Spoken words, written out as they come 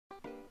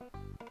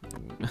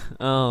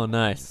Oh,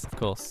 nice. Of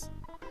course.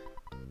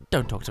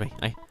 Don't talk to me.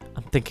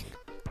 I'm thinking.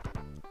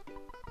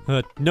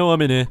 No,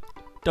 I'm in here.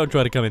 Don't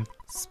try to come in.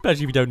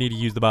 Especially if you don't need to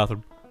use the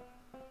bathroom.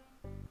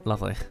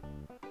 Lovely.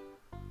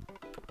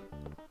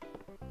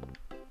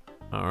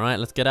 Alright,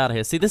 let's get out of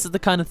here. See, this is the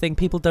kind of thing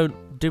people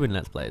don't do in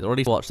Let's Plays, or at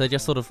least watch. They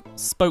just sort of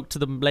spoke to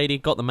the lady,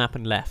 got the map,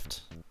 and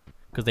left.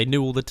 Because they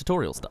knew all the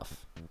tutorial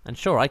stuff. And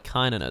sure, I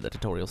kind of know the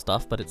tutorial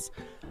stuff, but it's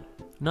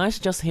nice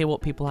to just hear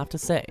what people have to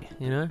say,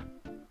 you know?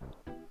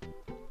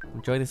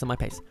 Enjoy this at my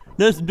pace.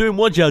 Nurse, I'm doing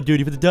watch out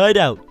duty for the died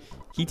out.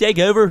 Can you take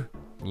over?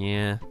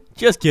 Yeah,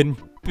 just kidding.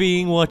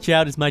 Being watch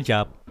out is my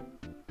job.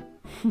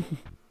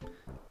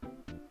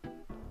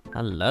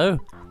 Hello?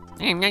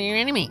 I'm not your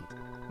enemy.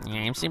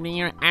 I'm simply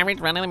your average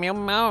run-of-the-mill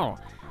mole.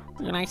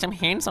 Would you like some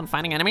hints on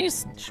finding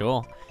enemies?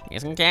 Sure.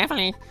 Listen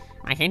carefully.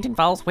 My hint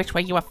involves which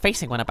way you are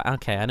facing when about.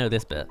 Okay, I know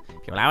this bit.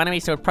 If you allow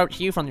enemies to approach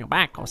you from your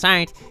back or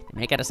side, they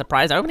may get a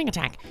surprise opening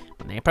attack.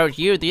 When they approach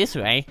you this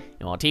way,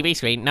 your TV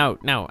screen,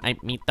 I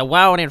mean the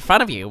world in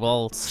front of you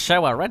will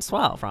show a red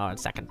swirl for a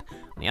second.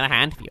 On the other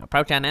hand, if you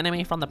approach an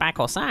enemy from the back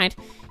or side,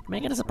 you may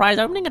get a surprise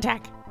opening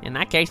attack. In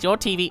that case, your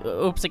TV,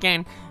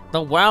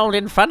 the world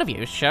in front of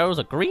you shows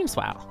a green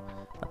swirl.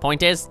 The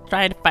point is,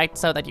 try to fight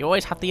so that you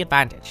always have the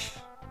advantage.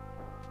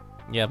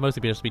 Yeah, I've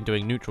mostly just been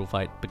doing neutral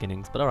fight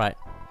beginnings, but alright.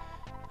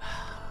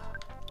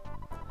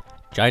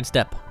 Giant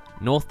step.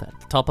 North at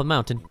the top of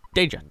mountain.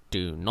 Danger.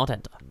 Do not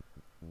enter.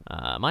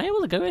 Am I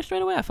able to go here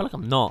straight away? I feel like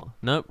I'm not.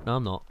 Nope, no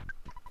I'm not.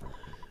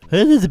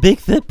 Oh, there's a big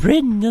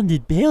footprint on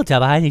the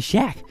hilltop behind the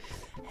shack.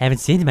 Haven't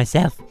seen it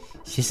myself.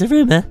 It's just a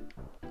rumor.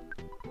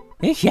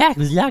 This shack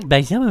was locked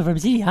by someone from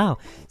City Hall,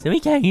 so we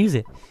can't use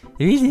it.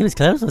 The reason it was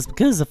closed was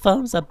because the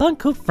phones a bunk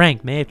called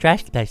Frank may have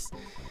trashed the place.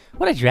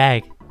 What a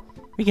drag.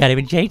 We can't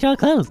even change our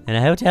clothes, and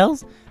our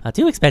hotels are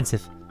too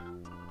expensive.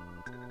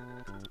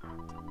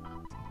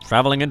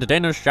 Traveling into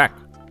Dana's shack.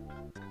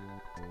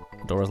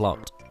 The door is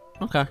locked.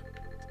 Okay.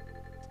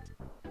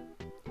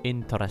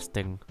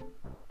 Interesting.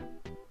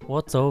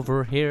 What's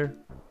over here?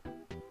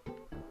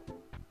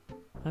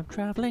 I'm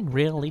traveling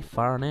really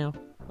far now.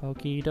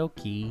 Okie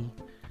dokie.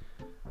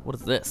 What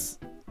is this?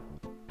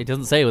 It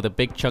doesn't say with a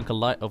big chunk of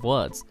light of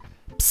words.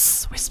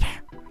 Psst, whisper.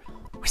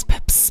 Whisper,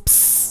 psst,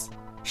 psst.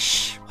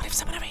 Shh, what if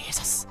someone overhears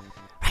us?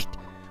 Right,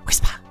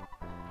 whisper.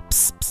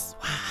 Psst, psst,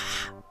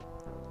 wah.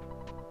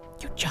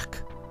 You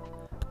jerk.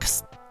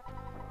 Because...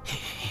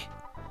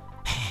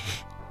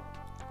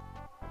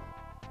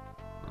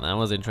 That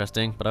was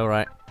interesting, but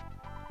alright.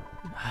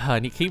 I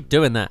need to keep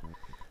doing that.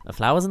 The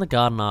flowers in the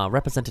garden are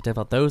representative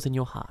of those in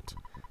your heart.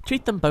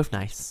 Treat them both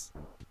nice.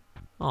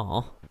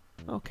 Aw,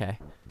 okay.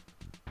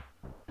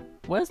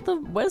 Where's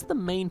the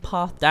main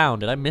path down?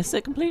 Did I miss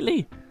it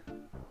completely?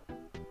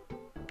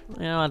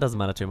 Yeah, it doesn't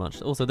matter too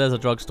much. Also, there's a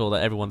drugstore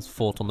that everyone's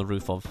fought on the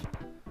roof of.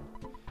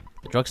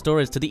 The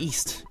drugstore is to the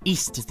east.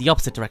 East is the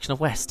opposite direction of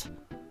west.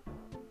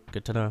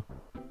 Good to know.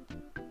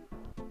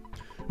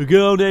 A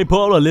girl named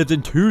Paula lives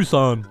in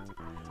Tucson.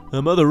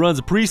 Her mother runs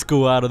a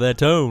preschool out of their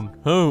town.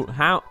 Home.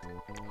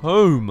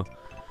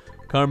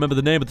 Can't remember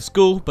the name of the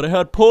school, but I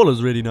heard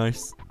Paula's really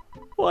nice.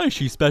 Why is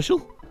she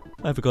special?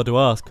 I forgot to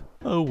ask.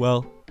 Oh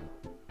well.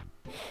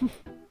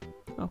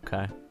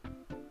 Okay.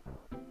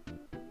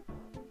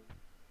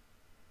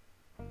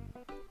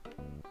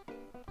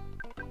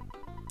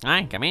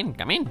 Hi, come in,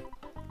 come in.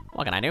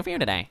 What can I do for you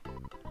today?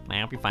 Can I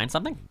help you find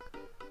something?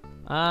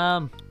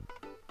 Why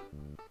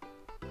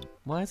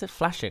is it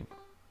flashing?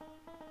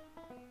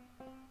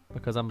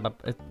 Because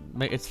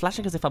it's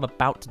flashing as if I'm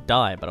about to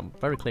die, but I'm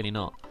very clearly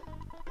not.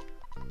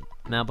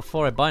 Now,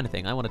 before I buy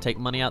anything, I want to take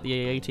money out the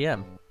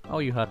ATM. Oh,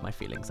 you hurt my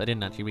feelings. I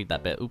didn't actually read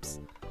that bit. Oops.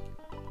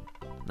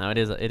 No, it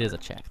is a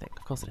check thing.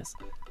 Of course it is.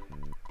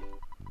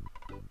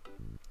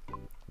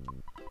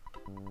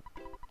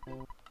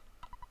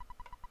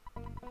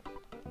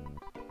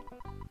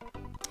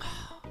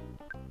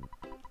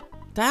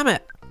 Damn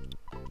it!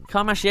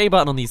 Can't mash the A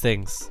button on these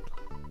things.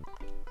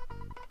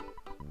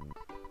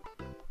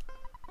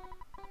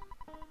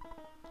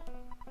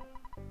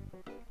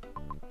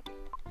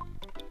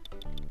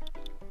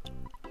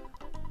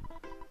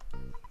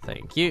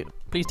 Thank you.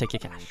 Please take your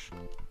cash.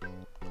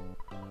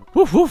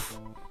 Woof woof!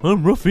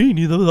 I'm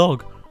Ruffini the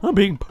dog. I'm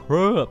being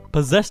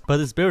possessed by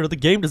the spirit of the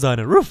game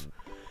designer. Roof!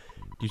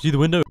 Do you see the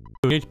window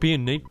HP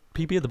and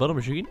PP at the bottom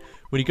of the screen?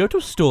 When you go to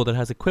a store that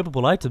has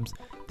equipable items,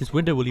 this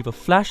window will either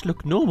flash,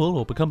 look normal,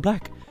 or become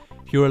black.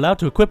 If you are allowed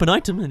to equip an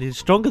item and it is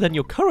stronger than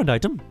your current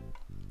item,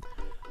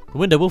 the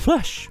window will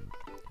flash.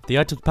 If the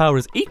item's power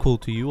is equal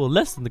to you or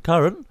less than the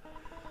current,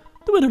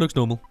 the window looks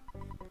normal.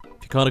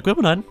 If you can't equip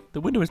an item,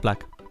 the window is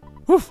black.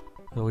 Woof!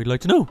 That's all we'd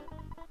like to know.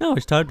 Now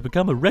it's time to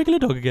become a regular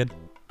dog again.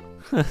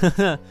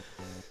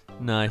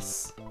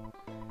 Nice.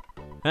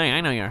 Hey,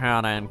 I know your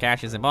hard-earned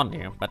cash is important to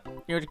you, but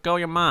you should call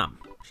your mom.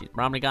 She's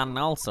probably got an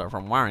ulcer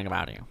from worrying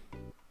about you.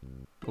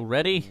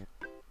 Already?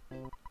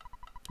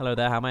 Hello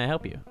there, how may I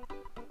help you?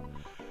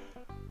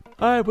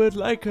 I would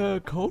like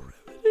a cold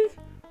remedy.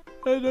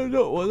 I don't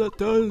know what that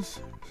does,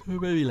 so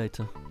maybe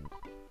later.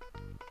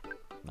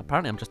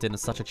 Apparently I'm just in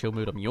such a chill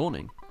mood, I'm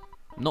yawning.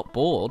 I'm not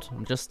bored,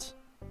 I'm just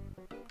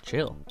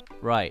Chill.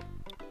 Right.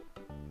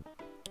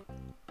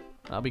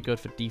 That'll be good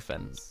for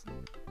defense.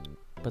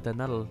 But then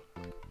that'll...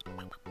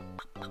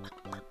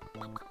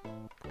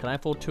 Can I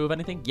afford 2 of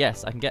anything?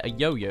 Yes, I can get a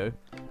yo-yo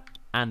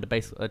and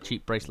a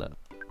cheap bracelet.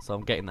 So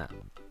I'm getting that.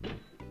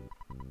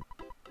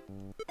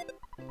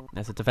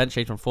 There's a defense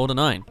change from 4 to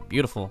 9.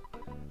 Beautiful.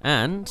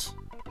 And...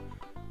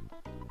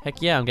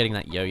 Heck yeah, I'm getting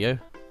that yo-yo.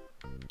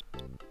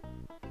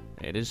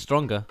 It is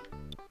stronger.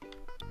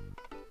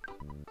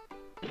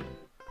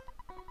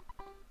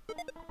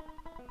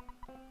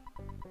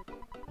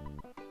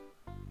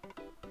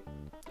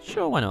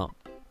 Sure, why not?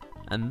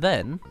 And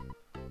then...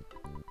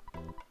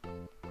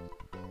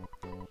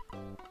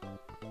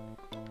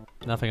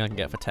 Nothing I can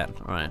get for 10.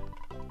 Alright.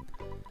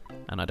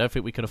 And I don't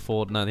think we can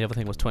afford... No, the other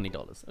thing was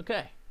 $20.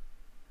 Okay.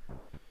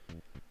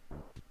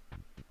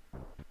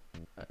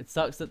 It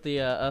sucks that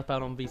the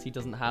Earthbound on VC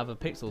doesn't have a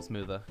pixel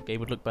smoother. Game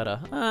would look better.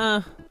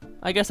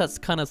 I guess that's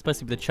kind of supposed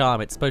to be the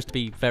charm. It's supposed to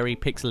be very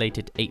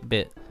pixelated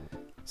 8-bit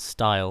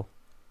style.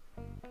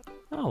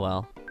 Oh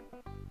well.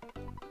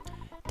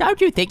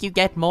 Don't you think you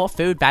get more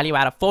food value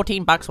out of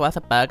 $14 worth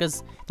of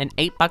burgers than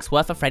 $8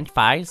 worth of French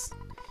fries?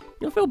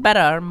 You'll feel better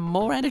and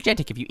more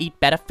energetic if you eat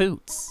better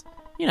foods.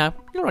 You know,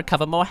 you'll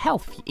recover more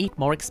health if you eat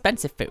more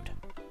expensive food.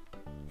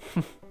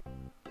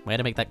 Way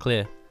to make that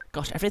clear.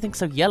 Gosh, everything's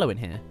so yellow in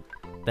here.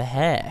 The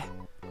hair.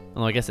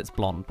 Well, I guess it's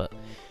blonde, but...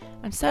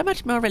 I'm so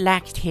much more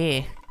relaxed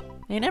here.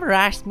 They never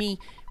asked me,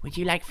 would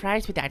you like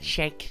fries with that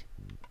shake?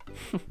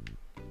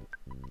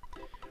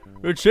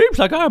 It seems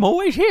like I'm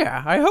always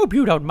here. I hope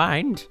you don't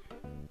mind.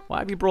 Why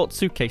have you brought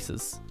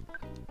suitcases?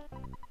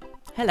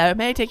 Hello,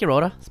 may I take your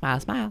order? Smile,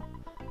 smile.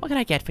 What can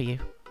I get for you?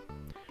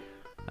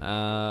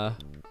 I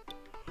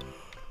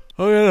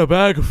got a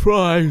bag of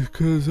fries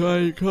because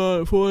I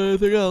can't afford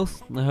anything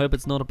else. I hope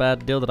it's not a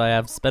bad deal that I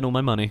have spent all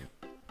my money.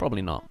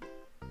 Probably not.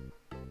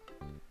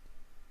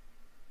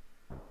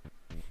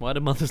 Why do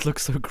mothers look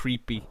so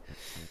creepy?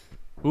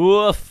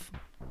 Woof!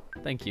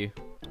 Thank you.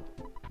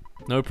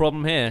 No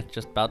problem here,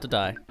 just about to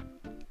die.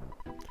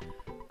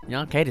 The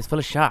arcade is full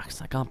of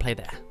sharks. I can't play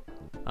there.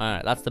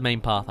 Alright, that's the main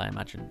path, I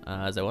imagine.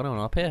 Is there one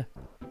up here?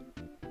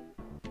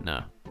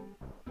 No.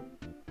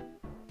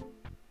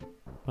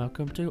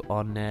 Welcome to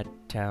Onett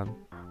Town.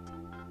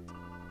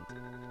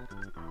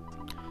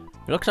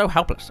 You look so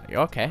helpless. Are you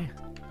okay?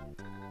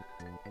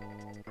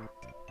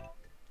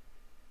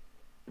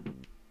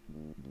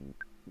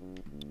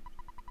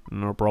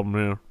 No problem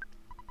here.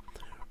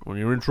 When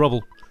you're in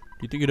trouble, do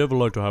you think you'd ever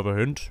like to have a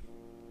hint?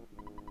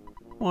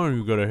 Why don't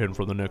you get a hint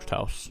from the next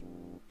house?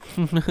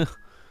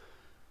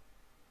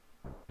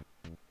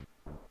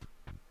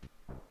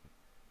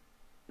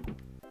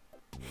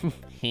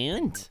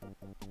 Hint?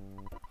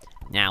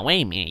 Now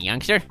wait a minute,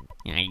 youngster.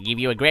 I can give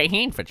you a great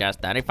hint for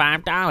just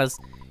 $35.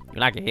 You'd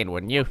like a hint,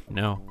 wouldn't you?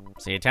 No.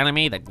 So you're telling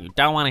me that you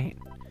don't want a hint.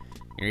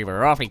 You're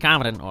either awfully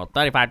confident or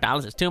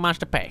 $35 is too much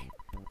to pay.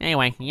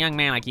 Anyway, a young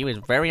man like you is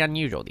very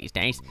unusual these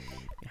days. If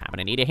you happen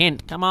to need a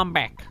hint, come on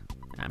back.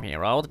 I'm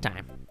here all the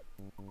time.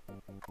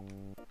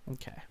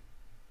 Okay.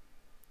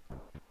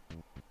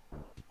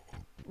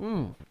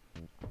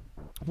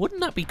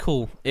 Wouldn't that be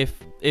cool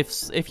if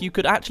you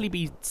could actually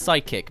be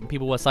psychic and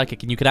people were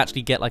psychic and you could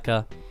actually get like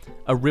a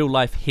real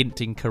life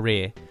hinting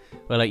career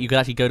where like you could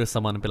actually go to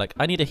someone and be like,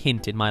 I need a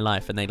hint in my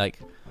life, and they like,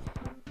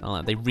 I don't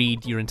know, they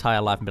read your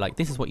entire life and be like,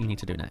 this is what you need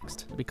to do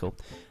next. It'd be cool.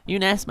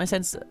 Eunice, my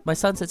son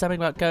said something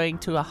about going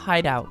to a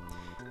hideout.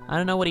 I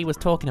don't know what he was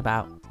talking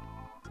about.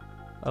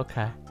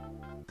 Okay.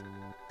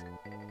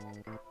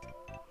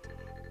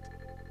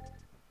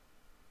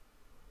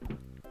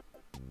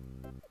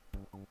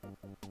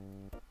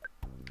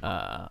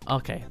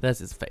 Okay, there's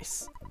his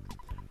face.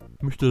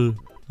 Mr.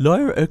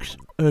 Liar X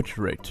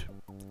Urchrate,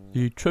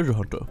 the treasure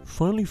hunter,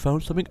 finally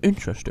found something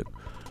interesting.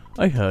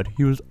 I heard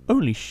he will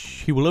only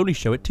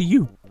show it to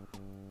you.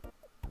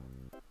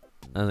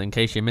 As in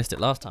case you missed it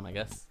last time, I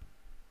guess.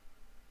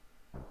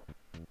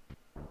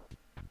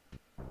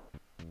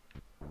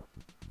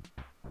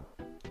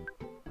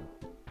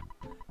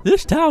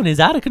 This town is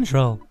out of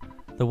control.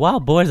 The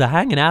wild boys are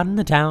hanging out in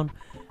the town,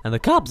 and the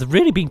cops have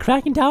really been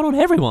cracking down on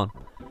everyone.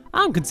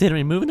 I'm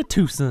considering moving to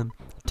Tucson,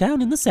 a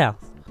town in the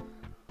south.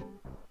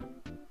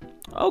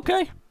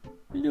 Okay.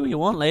 You do what you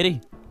want, lady.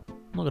 I'm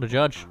not gonna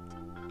judge.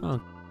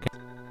 Okay.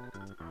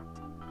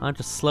 I'm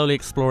just slowly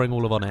exploring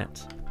all of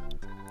Onett.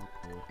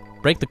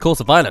 Break the course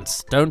of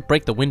violence. Don't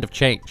break the wind of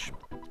change.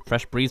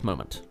 Fresh breeze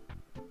moment.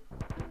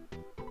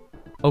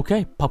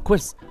 Okay, pop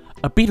quiz.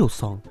 A Beatles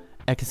song.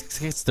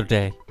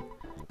 Yesterday.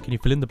 Can you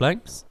fill in the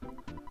blanks?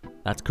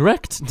 That's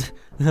correct.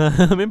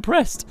 I'm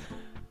impressed.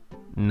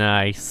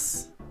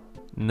 Nice.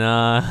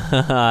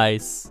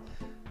 Nice.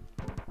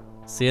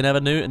 See, I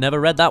never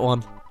read that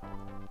one.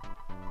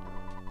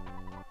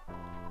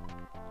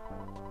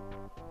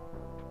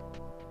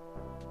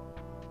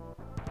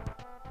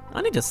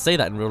 I need to say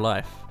that in real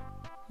life.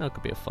 That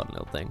could be a fun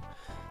little thing.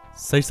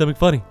 Say something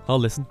funny. I'll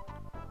listen.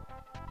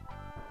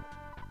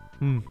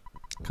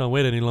 Can't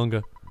wait any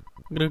longer.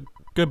 I'm gonna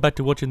go back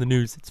to watching the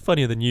news. It's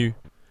funnier than you.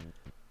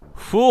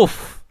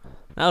 Oof.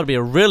 That would be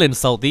a real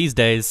insult these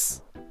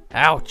days.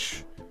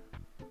 Ouch.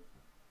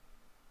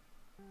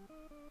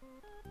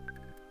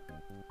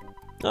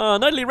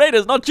 Nightly raid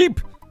is not cheap,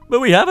 but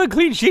we have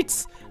clean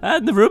sheets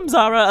and the rooms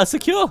are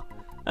secure.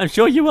 I'm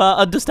sure you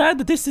understand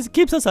that this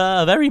keeps us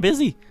very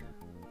busy.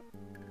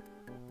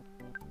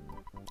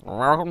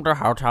 Welcome to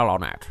Hotel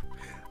Onett.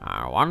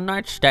 One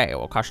night stay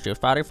will cost you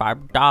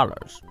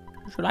 $35.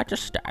 Would you like to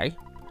stay?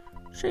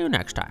 See you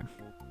next time.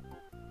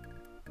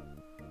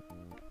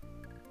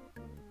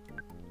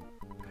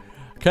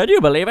 Can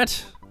you believe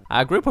it?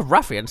 A group of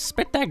ruffians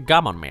spit their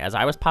gum on me as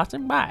I was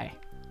passing by.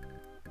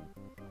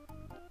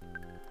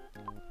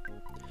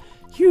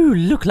 You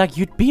look like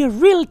you'd be a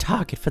real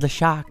target for the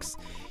sharks.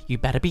 You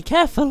better be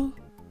careful.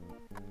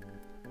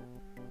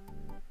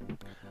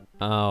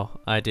 Oh,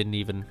 I didn't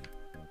even...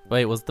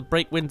 Wait, was the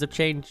break winds of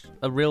change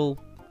a real...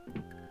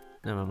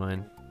 Never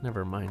mind.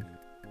 Never mind.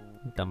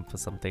 I'm dumb for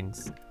some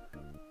things.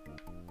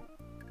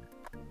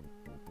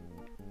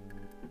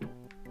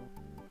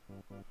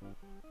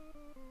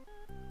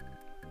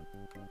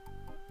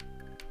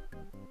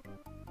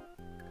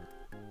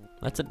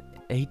 That's an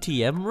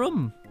ATM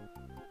room?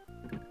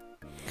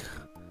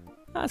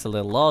 That's a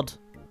little odd.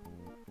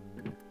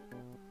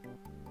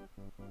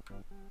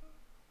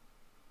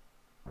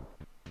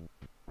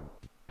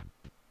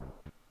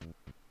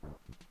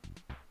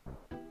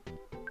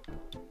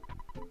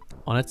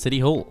 Onett City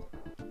Hall.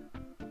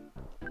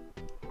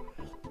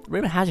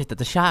 Rumor has it that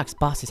the sharks'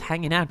 boss is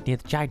hanging out near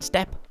the giant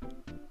step.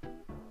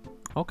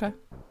 Okay.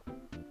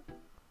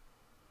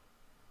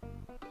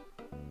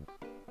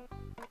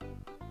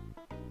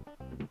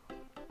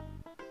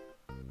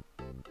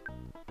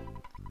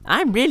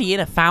 I'm really in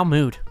a foul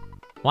mood.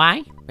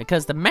 Why?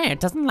 Because the mayor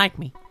doesn't like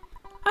me.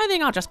 I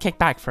think I'll just kick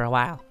back for a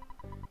while.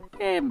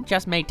 It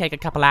just may take a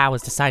couple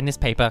hours to sign this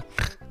paper.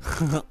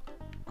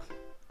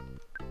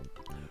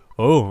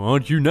 Oh,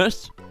 aren't you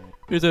Ness?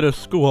 Is it a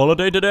school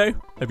holiday today?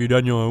 Have you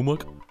done your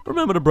homework?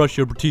 Remember to brush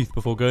your teeth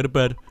before going to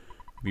bed.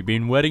 Have you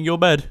been wetting your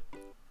bed?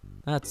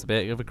 That's a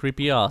bit of a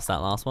creepy ass,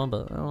 that last one,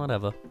 but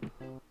whatever.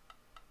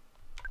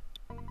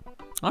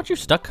 Aren't you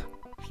stuck?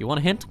 If you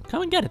want a hint,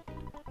 come and get it.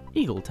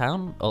 Eagle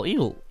Town, or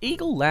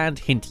Eagle Land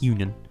Hint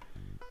Union.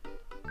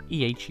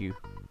 EHU.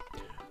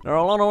 There are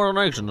a lot of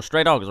organizations and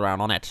stray dogs around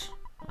Onett.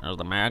 Is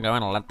the mayor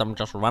going to let them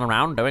just run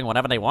around doing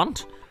whatever they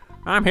want?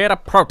 I'm here to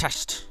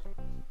protest.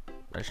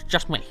 It's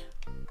just me.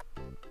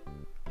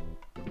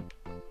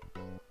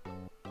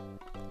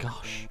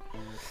 Gosh.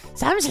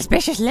 Some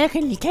suspicious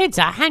looking kids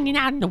are hanging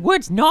out in the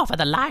woods north of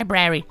the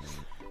library.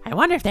 I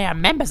wonder if they are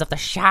members of the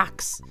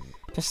Sharks.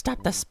 To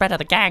stop the spread of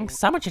the gang,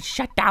 someone should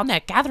shut down their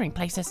gathering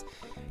places.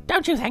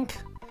 Don't you think?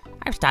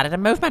 I've started a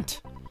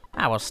movement.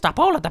 I will stop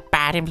all of the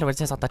bad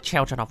influences on the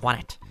children of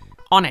Onett.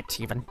 Onett,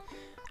 even.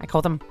 I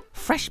call them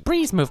Fresh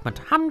Breeze Movement.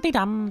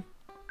 Hum-de-dum.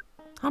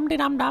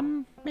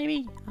 Hum-de-dum-dum,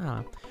 maybe? I don't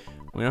know.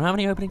 We don't have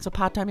any openings for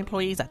part-time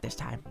employees at this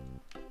time.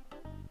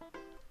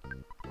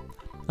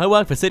 I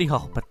work for City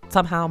Hall, but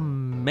somehow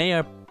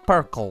Mayor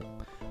Perkle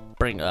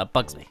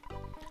bugs me.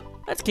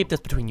 Let's keep this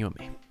between you and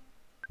me.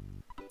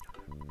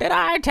 Did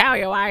I tell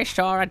you I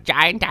saw a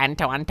giant ant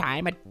one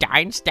time at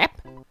giant step?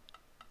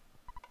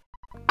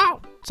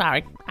 Oh,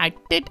 sorry. I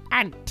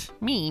didn't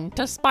mean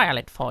to spoil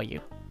it for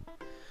you.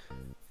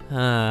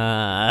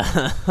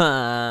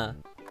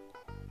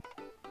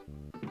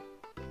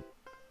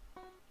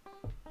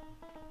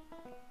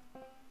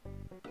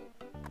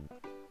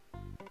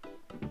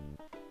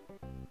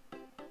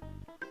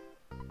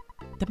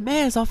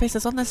 mayor's office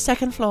is on the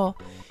second floor.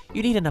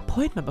 You need an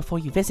appointment before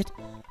you visit.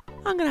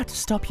 I'm gonna have to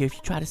stop you if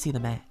you try to see the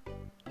mayor.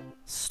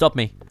 Stop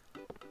me.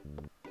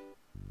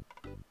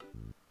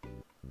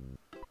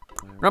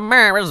 The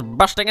mayor is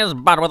busting his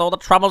butt with all the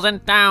troubles in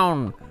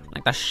town,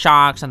 like the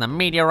sharks and the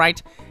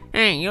meteorite.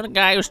 Hey, you the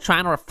guy who's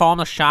trying to reform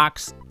the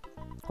sharks?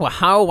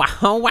 Whoa,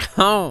 whoa,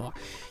 whoa!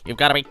 You've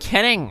got to be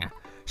kidding!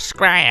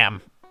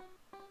 Scram!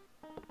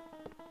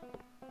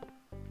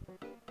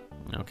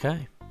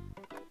 Okay.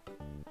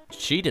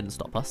 She didn't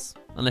stop us,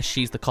 unless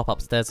she's the cop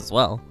upstairs as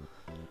well.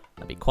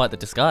 That'd be quite the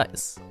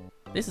disguise.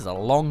 This is a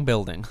long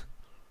building.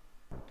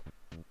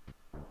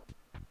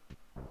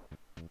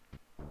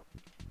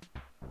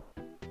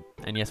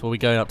 And yes, we'll be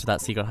going up to that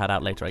secret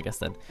hideout later, I guess,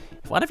 then.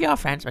 If one of your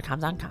friends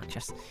becomes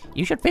unconscious,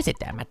 you should visit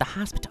them at the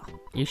hospital.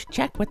 You should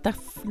check with the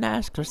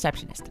nurse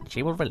receptionist and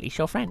she will release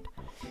your friend.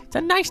 It's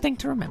a nice thing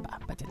to remember,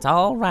 but it's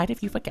alright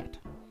if you forget.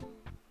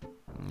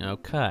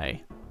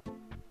 Okay.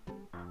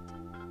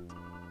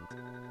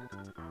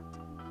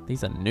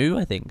 These are new,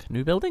 I think.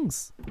 New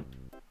buildings?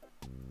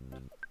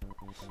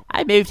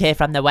 I moved here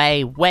from the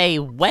way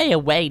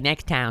away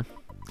next town.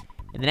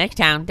 In the next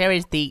town, there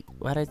is the,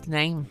 what is the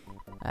name?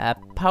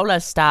 Polar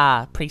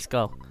Star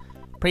Preschool.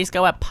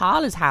 Preschool at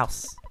Paula's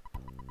house.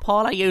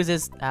 Paula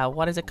uses,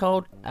 what is it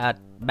called?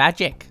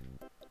 Magic.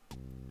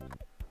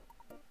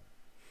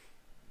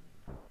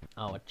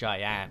 Oh, a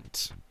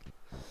giant.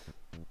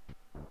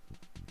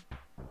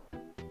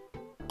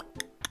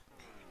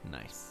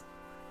 Nice.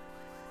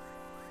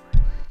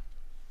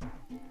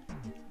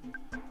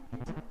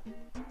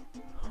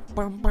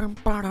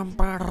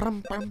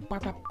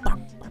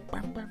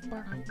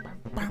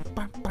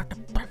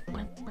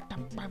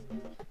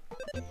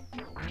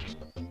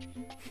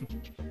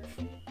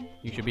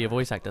 You should be a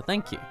voice actor.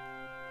 Thank you.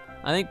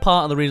 I think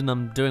part of the reason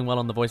I'm doing well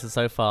on the voices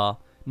so far,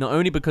 not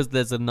only because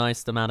there's a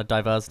nice amount of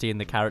diversity in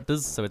the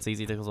characters, so it's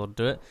easy to sort of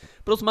do it,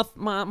 but also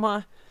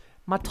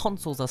my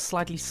tonsils are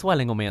slightly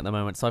swelling on me at the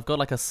moment, so I've got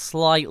like a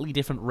slightly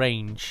different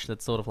range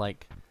that's sort of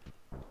like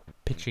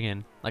pitching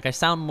in. Like I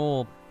sound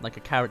more like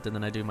a character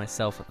than I do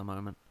myself at the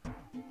moment.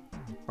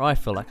 Or I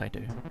feel like I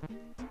do.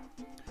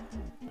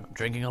 I'm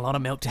drinking a lot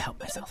of milk to help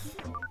myself.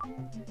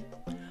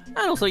 And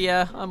also,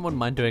 yeah, I wouldn't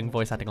mind doing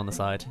voice acting on the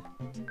side.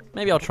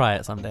 Maybe I'll try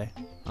it someday.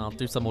 I'll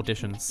do some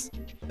auditions.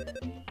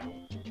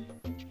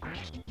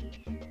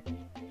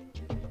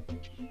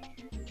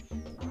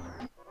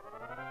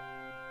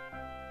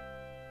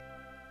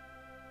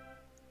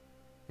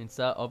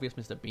 Insert obvious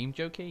Mr. Beam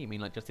joke here? You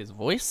mean like just his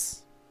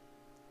voice?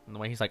 And the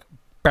way he's like,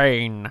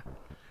 Bane.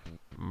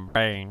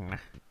 Bane.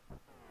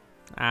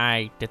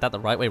 I did that the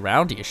right way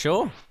round, are you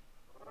sure?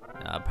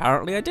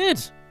 Apparently I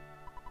did.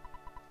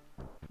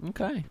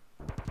 Okay.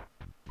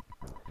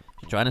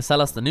 If you're trying to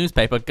sell us the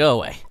newspaper, go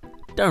away.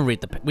 We don't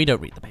read the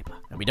paper,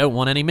 and we don't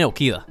want any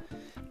milk either.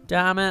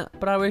 Damn it,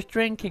 but I was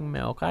drinking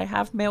milk. I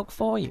have milk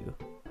for you.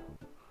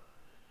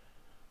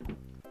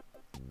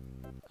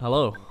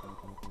 Hello.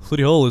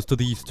 City Hall is to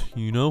the east,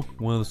 you know,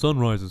 where the sun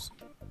rises.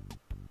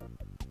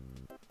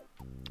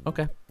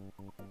 Okay.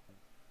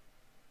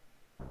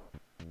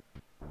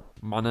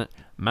 My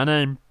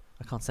name...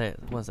 I can't say it.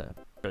 What is it?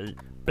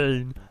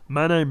 Bane.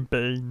 My name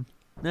Bane.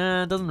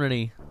 Nah, it doesn't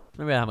really...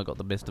 Maybe I haven't got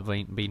the Mr.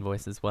 Bean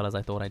voice as well as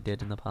I thought I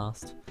did in the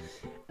past.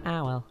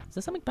 Ah, well. Is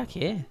there something back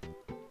here?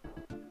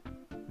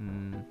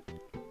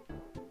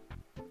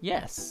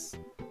 Yes.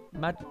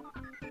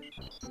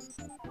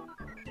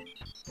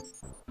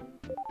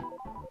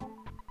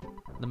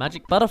 The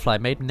magic butterfly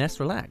made Ness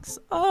relax.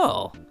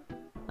 Oh,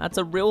 that's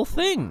a real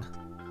thing.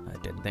 I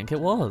didn't think it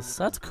was.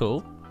 That's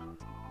cool.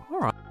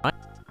 Alright.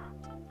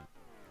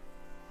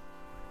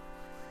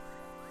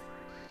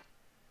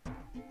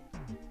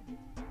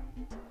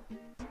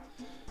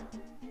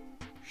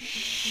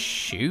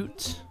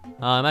 Shoot.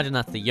 I imagine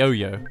that's the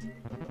yo-yo.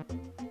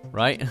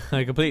 Right?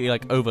 I completely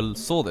like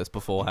oversaw this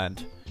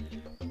beforehand.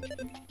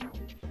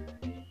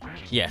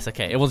 Yes,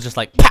 okay. It was just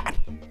like, PAP!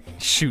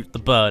 Shoot the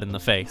bird in the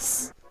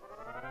face.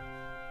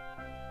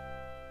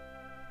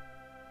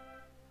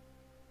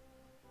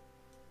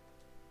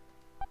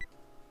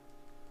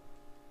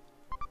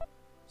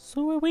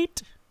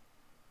 Sweet.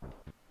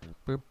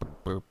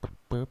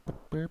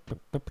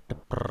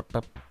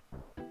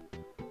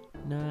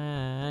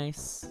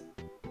 Nice.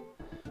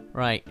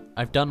 Right,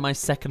 I've done my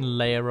second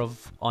layer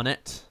of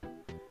Onett.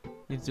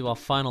 Need to do our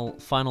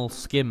final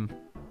skim.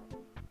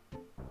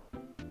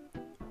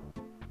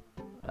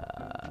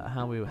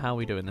 How are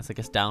we doing this? I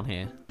guess down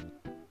here.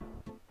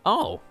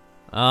 Oh,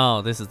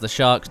 this is the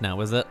sharks now,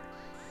 is it?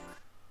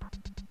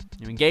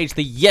 You engage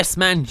the Yes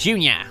Man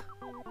Jr.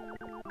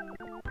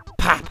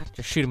 Pop!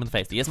 Just shoot him in the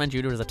face. The Yes Man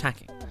Jr. is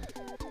attacking.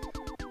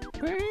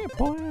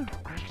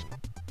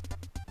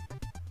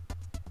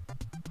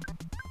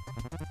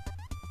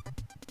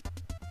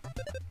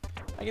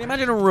 I can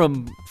imagine a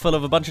room full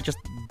of a bunch of just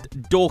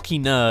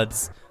dorky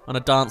nerds on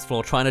a dance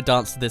floor trying to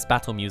dance to this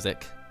battle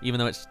music, even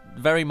though it's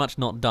very much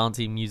not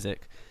dancing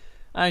music.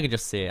 I can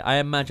just see it. I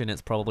imagine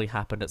it's probably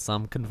happened at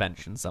some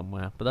convention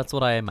somewhere, but that's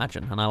what I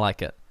imagine, and I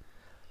like it.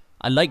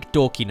 I like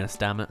dorkiness,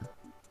 damn it.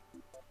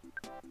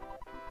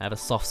 I have a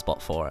soft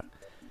spot for it.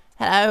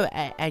 Hello,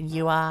 and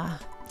you are...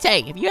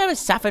 Say, have you ever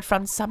suffered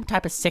from some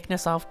type of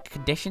sickness or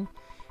condition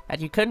that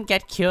you couldn't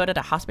get cured at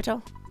a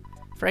hospital?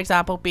 For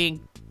example,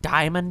 being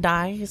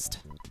diamondized,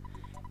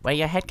 where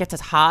your head gets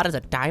as hard as a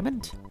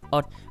diamond?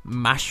 Or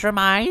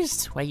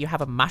mushroomized, where you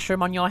have a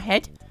mushroom on your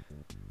head?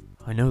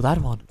 I know that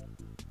one.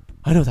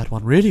 I know that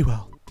one really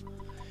well.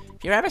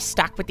 If you're ever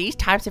stuck with these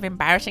types of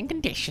embarrassing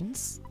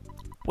conditions,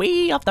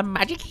 we of the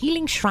Magic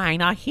Healing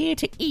Shrine are here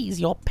to ease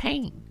your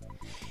pain.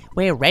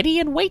 We're ready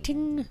and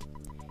waiting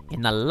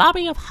in the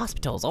lobby of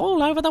hospitals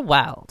all over the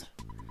world.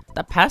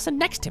 The person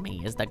next to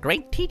me is the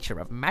great teacher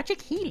of magic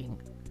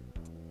healing.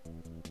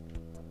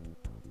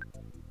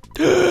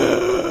 You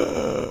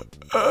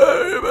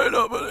may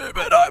not believe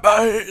it, I'm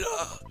a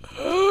healer.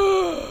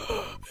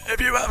 If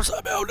you have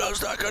some illness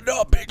that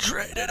cannot be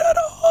treated at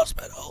a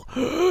hospital,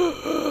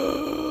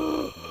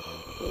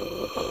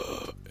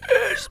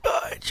 it's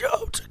my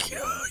job to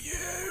cure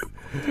you.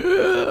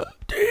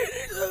 Do you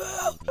need some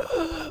help?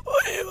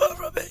 What do you want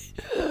from me?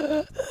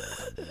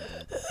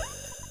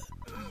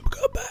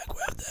 Come back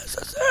when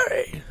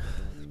necessary.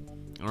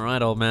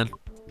 Alright, old man.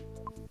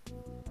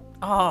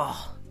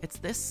 Oh, it's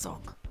this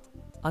song.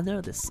 I know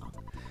this song.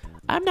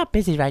 I'm not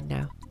busy right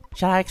now.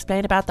 Shall I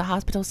explain about the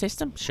hospital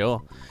system?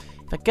 Sure.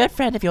 If a good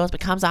friend of yours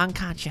becomes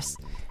unconscious,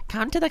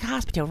 come to the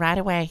hospital right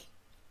away.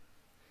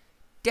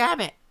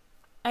 Damn it!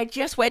 I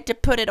just went to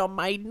put it on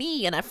my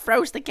knee and I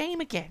froze the game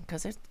again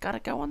because it's got to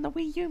go on the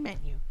Wii U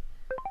menu.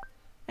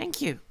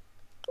 Thank you.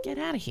 Get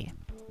out of here.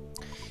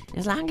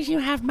 As long as you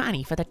have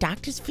money for the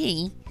doctor's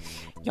fee,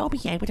 you'll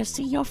be able to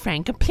see your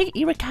friend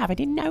completely recovered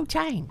in no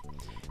time.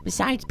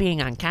 Besides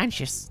being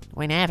unconscious,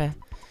 whenever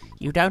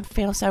you don't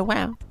feel so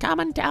well, come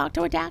and talk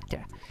to a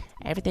doctor.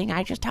 Everything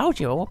I just told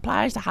you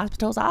applies to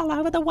hospitals all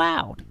over the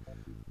world.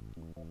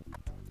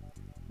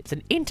 It's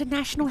an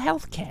international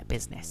healthcare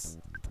business.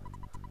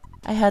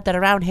 I heard that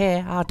around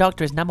here, our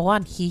doctor is number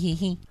one. Hee hee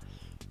hee.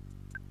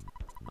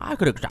 I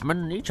could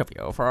examine each of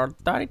you for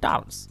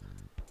 $30.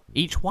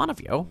 Each one of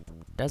you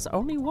does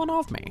only one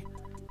of me.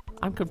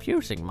 I'm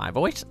confusing my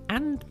voice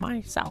and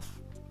myself.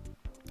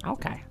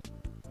 Okay.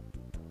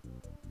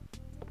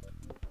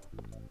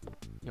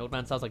 The old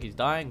man sounds like he's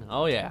dying.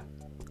 Oh yeah,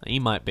 he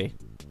might be.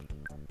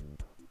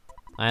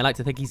 I like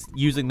to think he's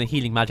using the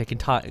healing magic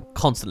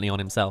constantly on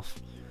himself.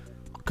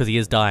 Because he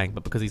is dying,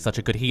 but because he's such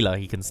a good healer,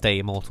 he can stay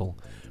immortal.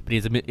 But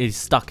he's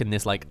stuck in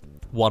this, like,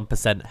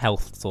 1%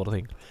 health sort of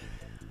thing.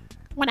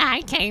 When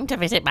I came to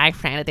visit my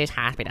friend at this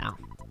hospital,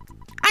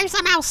 I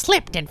somehow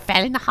slipped and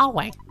fell in the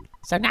hallway.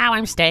 So now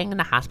I'm staying in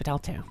the hospital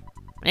too.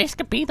 This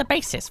could be the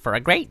basis for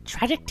a great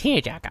tragic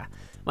tearjerker.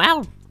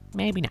 Well,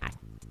 maybe not.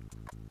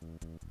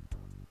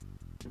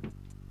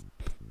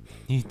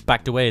 He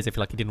backed away as if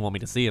like he didn't want me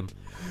to see him.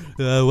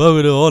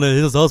 Welcome to Onett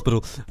Hills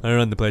Hospital. I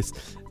run the place.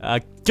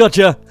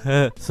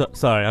 Gotcha!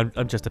 Sorry,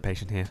 I'm just a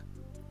patient here.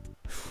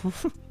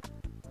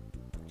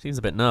 Seems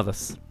a bit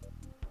nervous.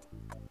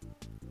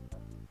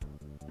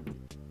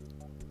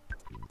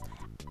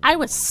 I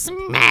was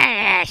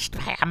smashed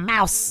by a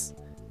mouse.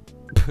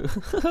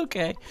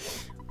 Okay.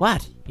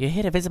 What? You're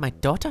here to visit my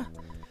daughter?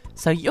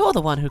 So you're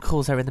the one who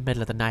calls her in the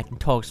middle of the night and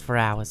talks for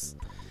hours.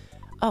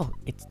 Oh,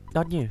 it's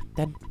not you.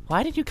 Then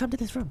why did you come to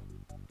this room?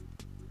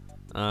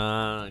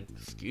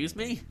 Excuse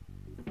me?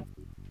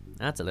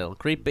 That's a little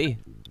creepy.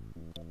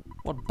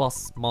 What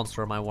boss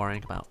monster am I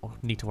worrying about, or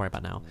need to worry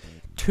about now?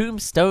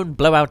 Tombstone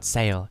blowout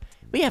sale.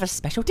 We have a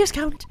special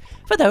discount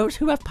for those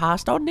who have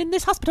passed on in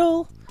this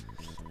hospital.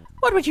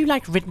 What would you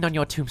like written on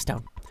your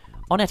tombstone?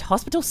 Onett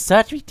Hospital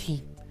Surgery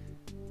Team.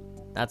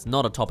 That's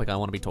not a topic I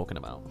want to be talking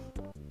about.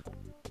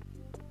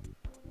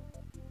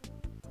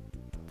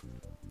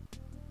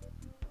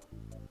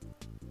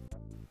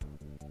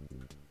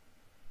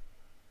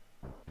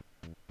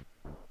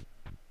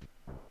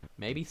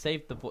 Maybe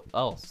save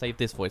save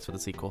this voice for the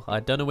sequel. I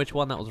don't know which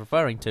one that was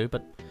referring to,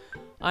 but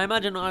I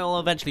imagine I'll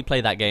eventually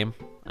play that game.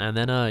 And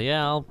then,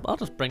 yeah, I'll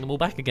just bring them all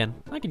back again.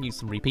 I can use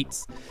some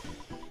repeats.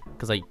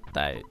 Because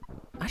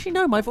actually,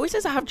 no, my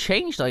voices have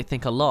changed, I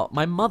think, a lot.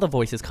 My mother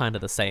voice is kind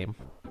of the same.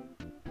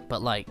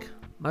 But, like,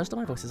 most of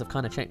my voices have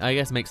kind of changed. I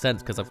guess it makes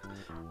sense because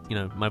you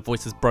know, my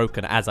voice is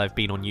broken as I've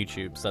been on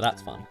YouTube, so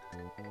that's fun.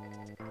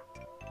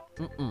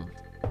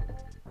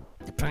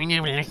 The point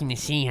I'm looking to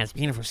see has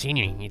beautiful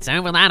scenery. It's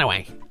over that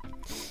way.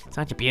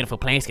 Such a beautiful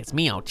place gets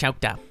me all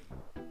choked up.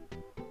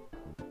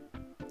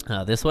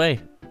 This way?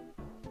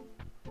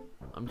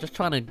 I'm just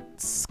trying to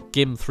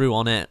skim through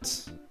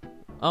Onett.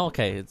 Oh,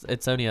 okay,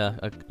 it's only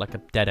like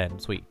a dead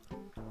end. Sweet.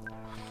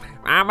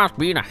 I must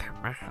be the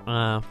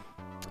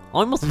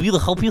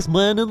happiest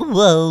man in the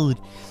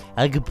world.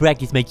 I can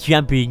practice my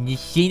trumpet in the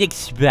scenic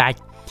spot.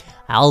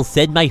 I'll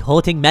send my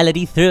haunting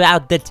melody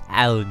throughout the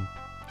town.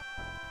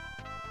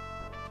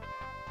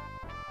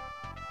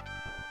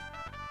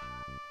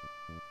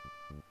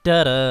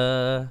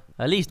 Da-da!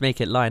 At least make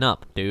it line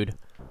up, dude.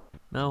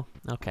 No?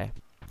 Okay.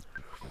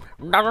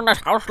 Doesn't this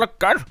house look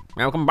good?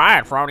 You can buy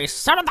it for only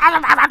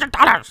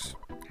 $7,500.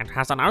 It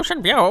has an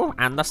ocean view,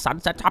 and the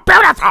sunsets are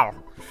beautiful.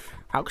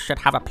 Folks should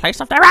have a place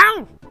of their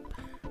own.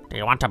 Do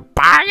you want to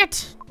buy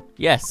it?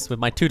 Yes, with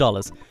my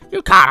 $2.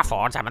 You can't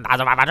afford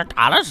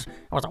 $7,500.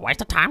 It was a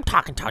waste of time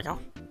talking to you.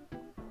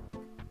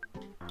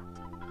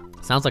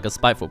 Sounds like a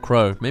spiteful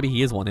crow. Maybe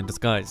he is one in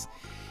disguise.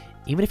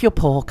 Even if you're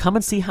poor, come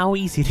and see how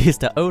easy it is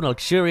to own a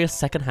luxurious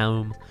second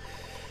home.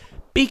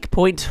 Beak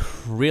Point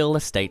Real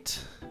Estate.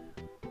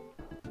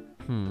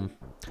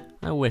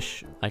 I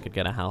wish I could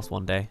get a house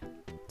one day.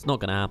 It's not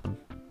gonna happen.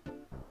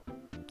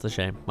 It's a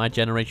shame. My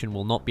generation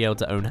will not be able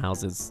to own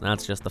houses.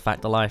 That's just the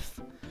fact of life.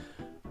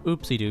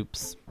 Oopsie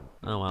doops.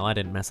 Oh well, I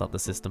didn't mess up the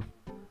system.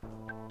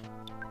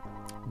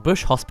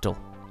 Bush Hospital.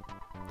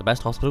 The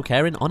best hospital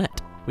care in Onett.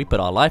 We put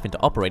our life into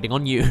operating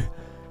on you.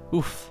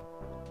 Oof.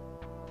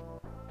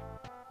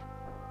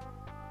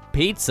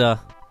 Pizza.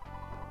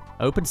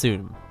 Open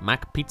soon.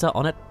 Mac Pizza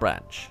Onett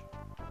branch.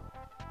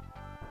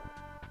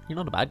 You're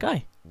not a bad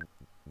guy.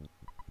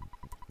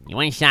 You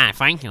ain't shy,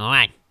 Frank. All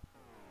right.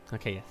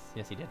 Okay, yes.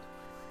 Yes, he did.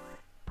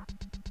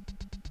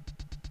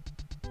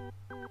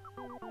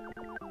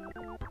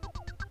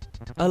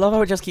 I love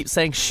how it just keeps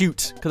saying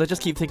shoot, because I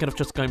just keep thinking of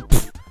just going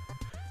pfft.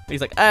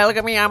 He's like, hey, look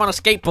at me, I'm on a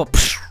skateboard.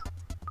 Pfft.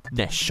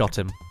 Ness shot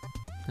him.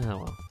 Oh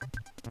well.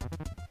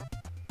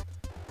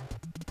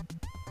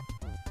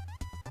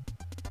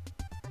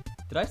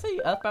 Did I say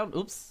Earthbound?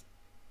 Oops.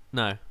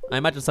 No. I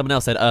imagine someone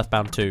else said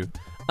Earthbound 2.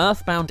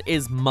 Earthbound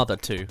is Mother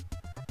 2.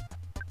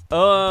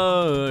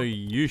 Oh,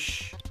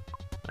 yeesh.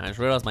 I just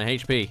realized my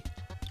HP.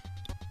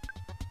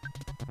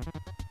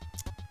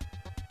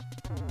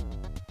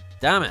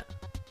 Damn it.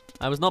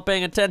 I was not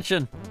paying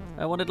attention.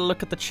 I wanted to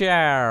look at the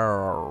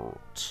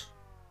chart.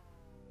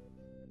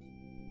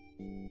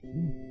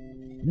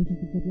 Looking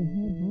for the